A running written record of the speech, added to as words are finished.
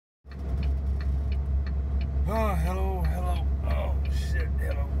Oh, hello, hello. Oh, shit,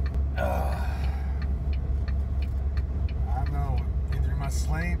 hello. I don't know. Either in my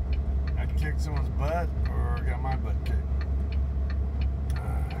sleep, I kicked someone's butt, or got my butt kicked.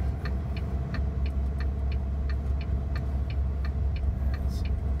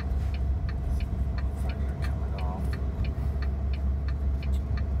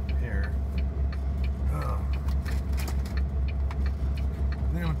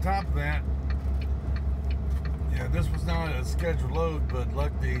 On top of that, yeah, this was not a scheduled load, but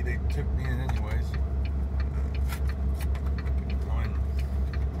luckily they took me in anyways. I mean,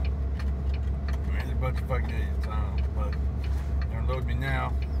 there's a bunch of fucking idiots, but they're loading me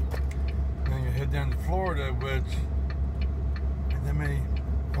now. Then you head down to Florida, which, and then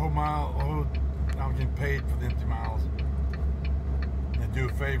I'm getting paid for the empty miles. And do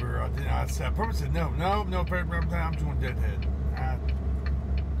a favor, I purposely said no, favor, I'm doing deadhead.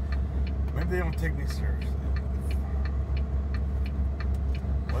 Maybe they don't take me seriously.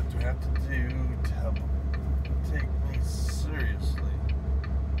 What do I have to do to help them take me seriously?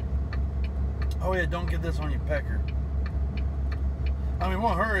 Oh yeah, don't get this on your pecker. I mean, it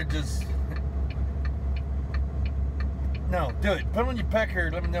won't hurt, just... No, do it. Put it on your pecker,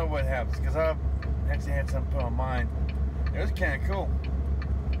 let me know what happens. Because I've actually had something put on mine. It was kind of cool.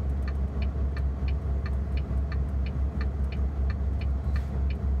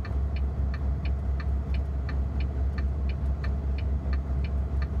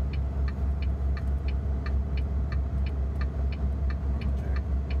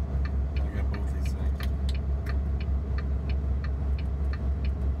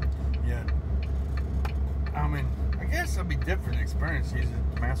 It'll be different experience using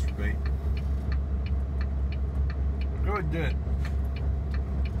it to masturbate. Go ahead and do it.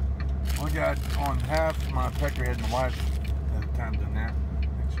 Only got on half my pecker head, my wife at the time doing that.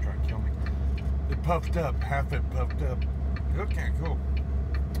 Thanks for trying to kill me. It puffed up, half it puffed up. It looked kind of cool.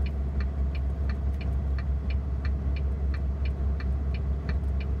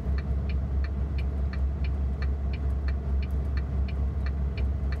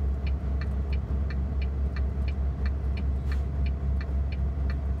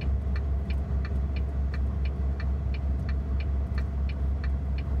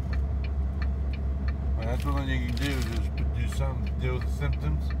 That's one thing you can do is do something to deal with the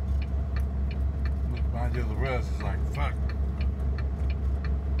symptoms. When I do the rest, it's like, fuck.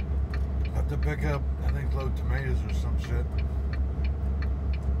 I have to pick up, I think, load tomatoes or some shit.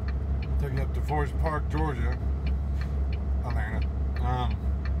 Take it up to Forest Park, Georgia. Atlanta.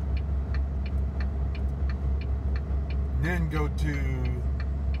 Then go to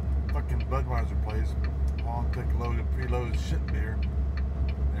fucking Budweiser place. I'll take a load of preloaded shit beer.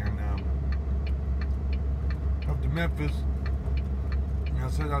 And, up to Memphis, and I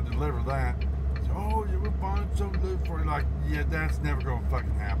said I'd deliver that. So, oh, you will find something good for you. Like, yeah, that's never gonna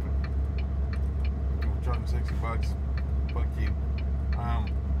fucking happen. You'll charge them $60. Fuck you.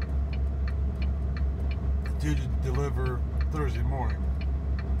 Due to deliver Thursday morning,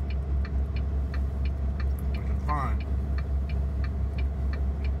 which is fine.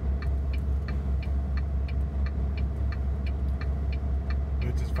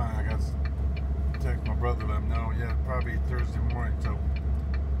 Which is fine. I got. Text my brother, let him know. Yeah, probably Thursday morning. So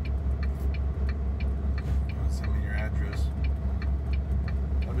send me your address.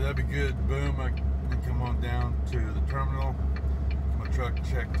 That'd be good. Boom, I can come on down to the terminal. My truck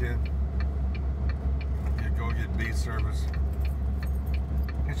checked in. Yeah, go get B service.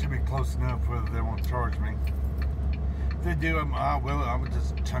 It should be close enough whether they won't charge me. If they do, I would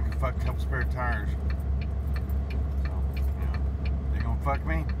just chunk a couple spare tires. So, they gonna fuck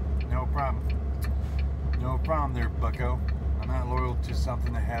me? No problem. No problem there, bucko. I'm not loyal to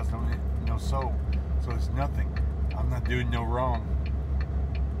something that has no soul. So it's nothing. I'm not doing no wrong.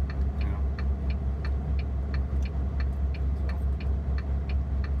 So.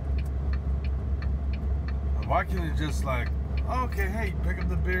 Why can't it just like, okay, hey, pick up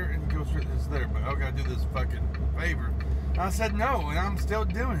the beer and go straight to there, but I gotta do this fucking favor. And I said no, and I'm still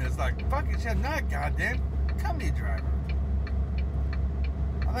doing it. It's like, fucking shit, not goddamn company driver.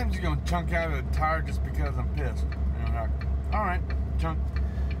 I think I'm just gonna chunk out a tire just because I'm pissed. Alright, chunk.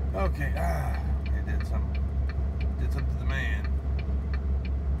 Okay, it did something to the man.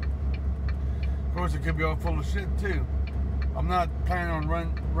 Of course, it could be all full of shit too. I'm not planning on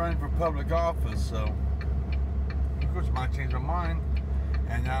running for public office, so of course I might change my mind,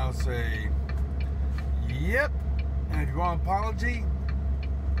 and I'll say, yep. And if you want an apology,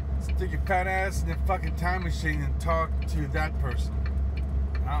 stick your fat ass in the fucking time machine and talk to that person.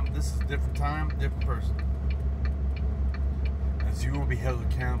 This is a different time, different person. As you will be held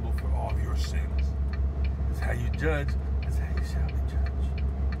accountable for all of your sins. As how you judge. That's how you shall be judged.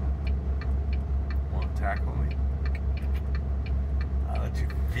 Want to tackle me? I'll let you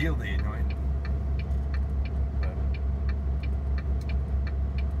feel the anointing. But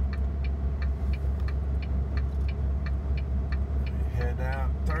we head out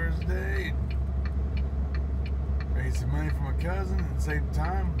Thursday. Raise some money for my cousin and same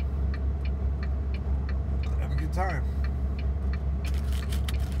time. Have a good time.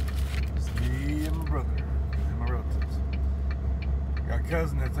 Just me and my brother and my relatives. Got a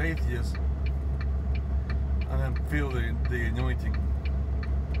cousin that's atheist. I didn't feel the anointing.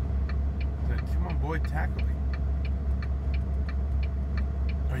 I said, come on, boy, tackle me.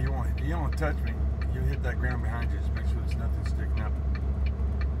 Oh, you don't want to touch me. You hit that ground behind you. Just make sure there's nothing sticking up.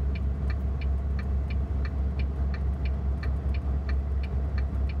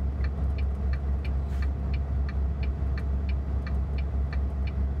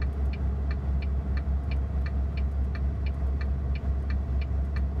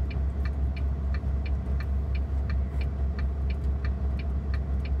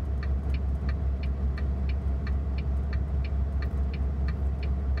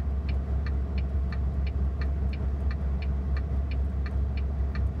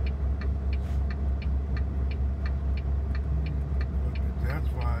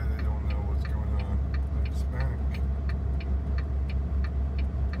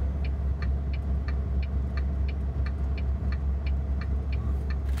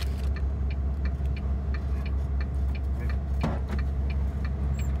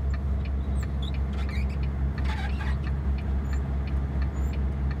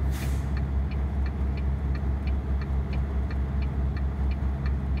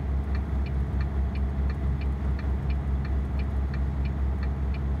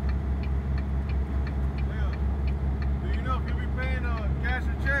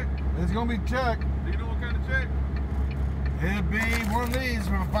 It's gonna be check. Do you know what kind of check? It'll be one of these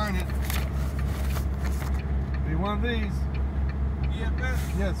when I find it. It'll be one of these. EFS?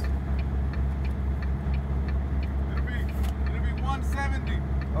 Yes. It'll be 170.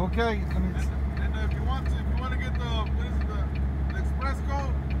 Okay. And if you want to get the express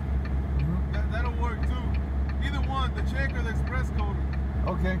code, that'll work too. Either one, the check or the express code.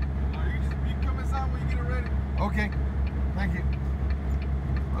 Okay. You can come inside when you get it ready. Okay. Thank you.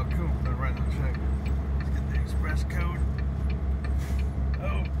 Oh, cool. They're writing the check. Let's get the express code.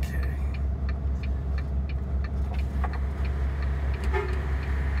 Okay.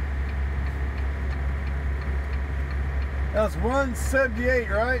 That's 178,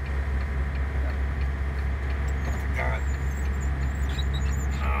 right? God.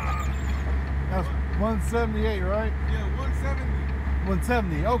 That's 178, right? Yeah, 170.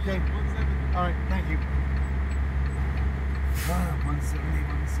 170. Okay. 170. All right. Thank you. 170,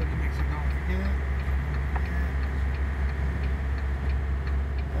 170, make sure I don't forget.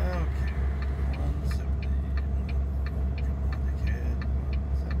 Okay, 170. Come on, dickhead.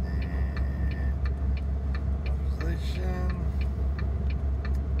 170. Position.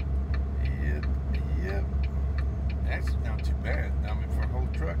 Yep. Actually, not too bad. I mean, for a whole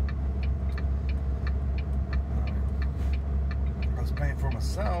truck. I was paying for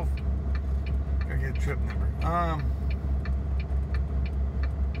myself. Gotta get a trip number.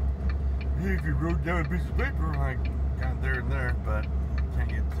 If you wrote down a piece of paper, I got there and there, but can't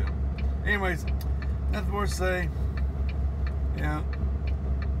get to it. Anyways, nothing more to say. Yeah,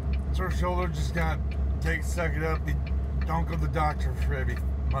 sore shoulder, just got suck it up. Don't go to the doctor for every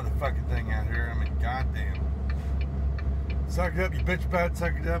motherfucking thing out here. I mean, goddamn. Suck it up, you bitch about it,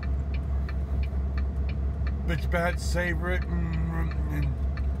 suck it up. Bitch about it, savor it, and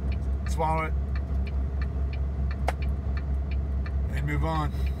swallow it. And move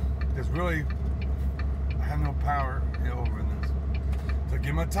on. Because really, I have no power over this. So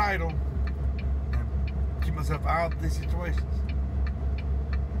get my title and keep myself out of these situations.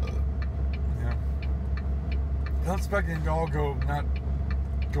 Yeah. Don't expect it to all go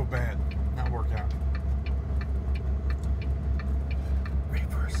bad, not work out.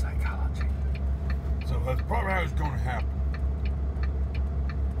 Reverse psychology. So that's probably how it's going to happen.